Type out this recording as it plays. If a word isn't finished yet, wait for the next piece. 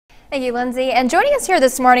Thank you, Lindsay. And joining us here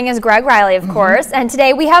this morning is Greg Riley, of course. And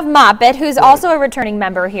today we have Moppet, who's also a returning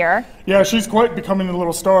member here. Yeah, she's quite becoming a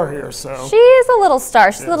little star here. So she is a little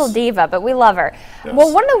star. She's a little diva, but we love her. Yes.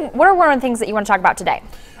 Well, what are one of the things that you want to talk about today?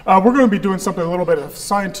 We're going to be doing something a little bit of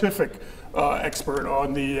scientific expert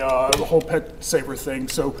on the whole pet saver thing.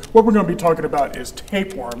 So what we're going to be talking about is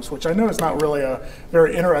tapeworms, which I know is not really a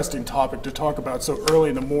very interesting topic to talk about so early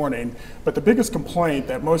in the morning. But the biggest complaint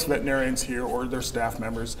that most veterinarians hear, or their staff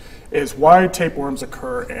members, is why tapeworms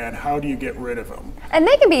occur and how do you get rid of them? And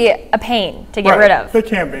they can be a pain to get rid of. They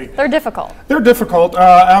can be. They're difficult. They're difficult.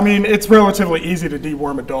 I mean, it's relatively easy to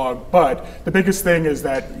deworm a dog, but the biggest thing is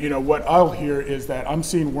that, you know, what I'll hear is that I'm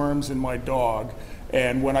seeing worms in my dog,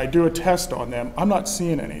 and when I do a test on them, I'm not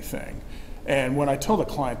seeing anything. And when I tell the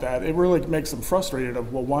client that, it really makes them frustrated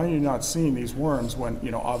of, well, why are you not seeing these worms when, you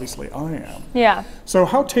know, obviously I am? Yeah. So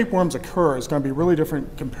how tapeworms occur is going to be really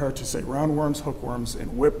different compared to, say, roundworms, hookworms, and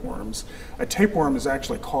whipworms. A tapeworm is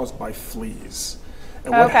actually caused by fleas.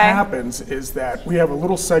 And what happens is that we have a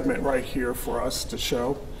little segment right here for us to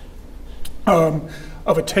show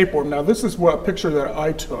of a tapeworm. Now, this is a picture that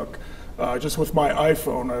I took just with my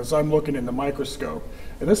iPhone as I'm looking in the microscope.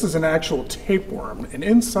 And this is an actual tapeworm. And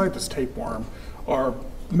inside this tapeworm are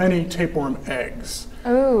many tapeworm eggs.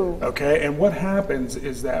 Ooh. Okay, and what happens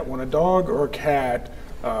is that when a dog or a cat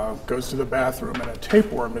goes to the bathroom and a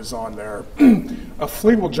tapeworm is on there, a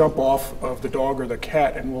flea will jump off of the dog or the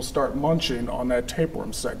cat and will start munching on that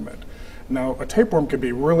tapeworm segment. Now, a tapeworm can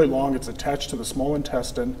be really long. It's attached to the small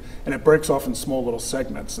intestine, and it breaks off in small little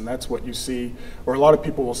segments, and that's what you see. Or a lot of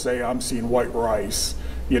people will say, I'm seeing white rice,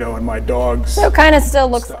 you know, in my dog's So it kind of still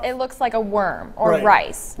looks, it looks like a worm or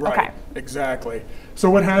rice. Right, okay. Exactly. So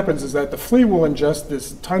what happens is that the flea will ingest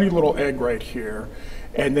this tiny little egg right here,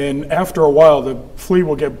 and then after a while, the flea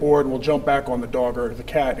will get bored and will jump back on the dog or the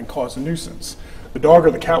cat and cause a nuisance. The dog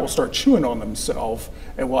or the cat will start chewing on themselves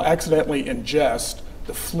and will accidentally ingest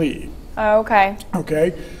the flea. Okay.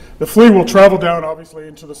 Okay. The flea will travel down, obviously,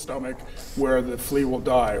 into the stomach where the flea will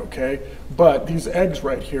die, okay? But these eggs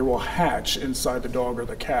right here will hatch inside the dog or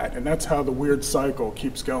the cat, and that's how the weird cycle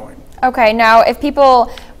keeps going. Okay, now if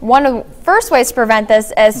people, one of the first ways to prevent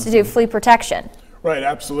this is to do flea protection. Right,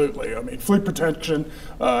 absolutely. I mean, flea protection,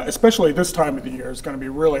 especially this time of the year, is going to be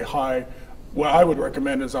really high. What I would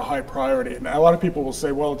recommend is a high priority. And a lot of people will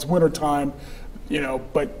say, well, it's winter time, you know,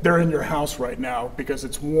 but they're in your house right now because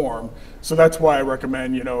it's warm. So that's why I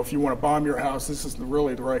recommend, you know, if you want to bomb your house, this is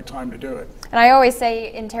really the right time to do it. And I always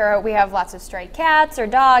say in Terra, we have lots of stray cats or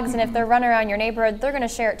dogs, and if they're running around your neighborhood, they're going to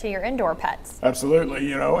share it to your indoor pets. Absolutely,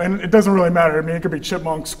 you know, and it doesn't really matter. I mean, it could be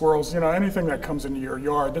chipmunks, squirrels, you know, anything that comes into your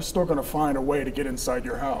yard, they're still going to find a way to get inside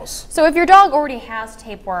your house. So if your dog already has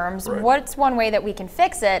tapeworms, what's one way that we can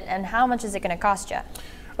fix it, and how much is it going to cost you?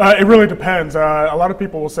 It really depends. A lot of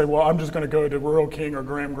people will say, well, I'm just going to go to Rural King or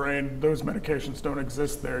Graham Grain. Those medications don't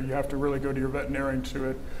exist there. You have to really go to your veterinarian to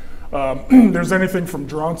it. There's anything from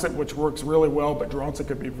Droncet, which works really well, but Droncet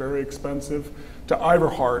could be very expensive, to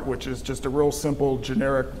Iverheart, which is just a real simple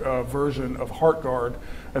generic version of HeartGuard,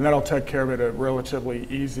 and that'll take care of it relatively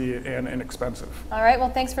easy and inexpensive. All right, well,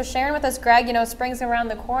 thanks for sharing with us, Greg. You know, spring's around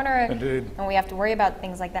the corner, Indeed. And we have to worry about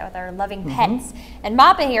things like that with our loving pets. And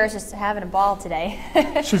Moppet here is just having a ball today.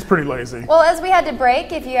 She's pretty lazy. Well, as we had to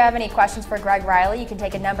break, if you have any questions for Greg Riley, you can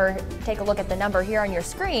take a look at the number here on your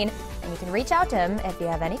screen, and you can reach out to him if you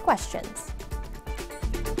have any questions.